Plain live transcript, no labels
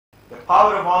The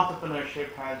power of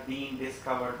entrepreneurship has been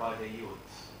discovered by the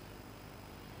youth.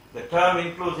 The term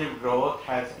inclusive growth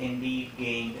has indeed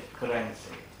gained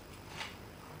currency.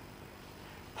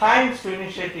 Thanks to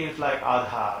initiatives like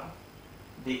Aadhaar,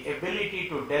 the ability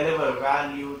to deliver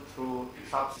value through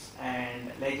subs and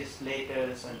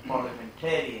legislators and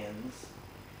parliamentarians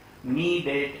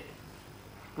needed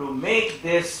to make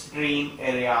this dream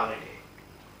a reality.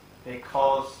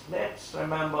 Because let's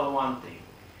remember one thing,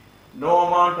 no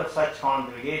amount of such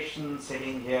congregations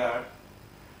sitting here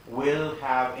will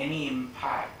have any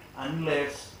impact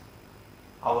unless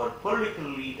our political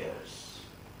leaders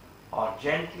are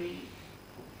gently,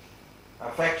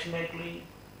 affectionately,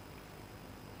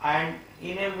 and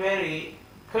in a very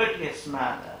courteous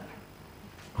manner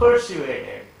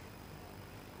persuaded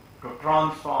to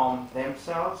transform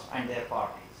themselves and their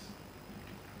parties.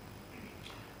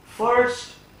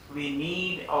 First, we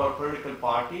need our political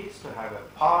parties to have a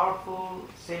powerful,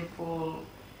 simple,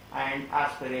 and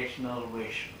aspirational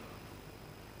vision.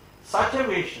 Such a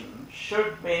vision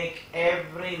should make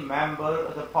every member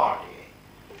of the party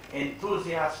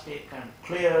enthusiastic and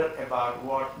clear about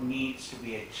what needs to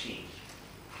be achieved.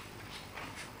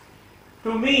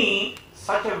 To me,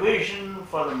 such a vision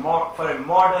for a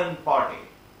modern party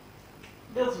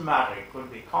doesn't matter. It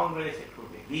could be Congress, it could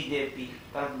be BJP,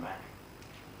 doesn't matter.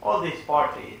 All these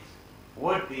parties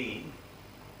would be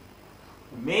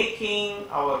making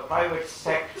our private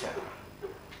sector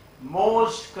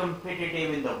most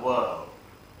competitive in the world,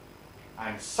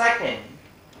 and second,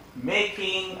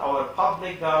 making our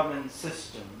public government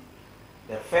system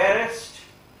the fairest,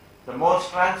 the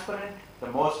most transparent,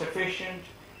 the most efficient,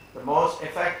 the most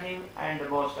effective, and the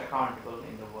most accountable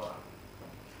in the world.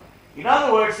 In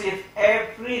other words, if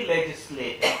every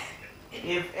legislator,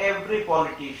 if every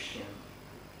politician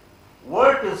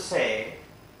were to say,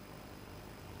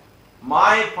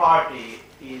 my party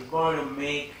is going to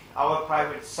make our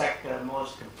private sector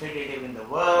most competitive in the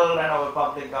world and our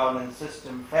public governance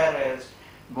system fairest,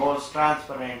 most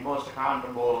transparent, most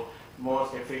accountable,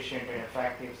 most efficient and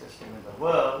effective system in the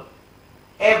world,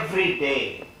 every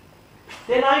day,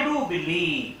 then I do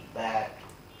believe that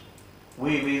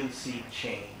we will see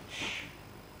change.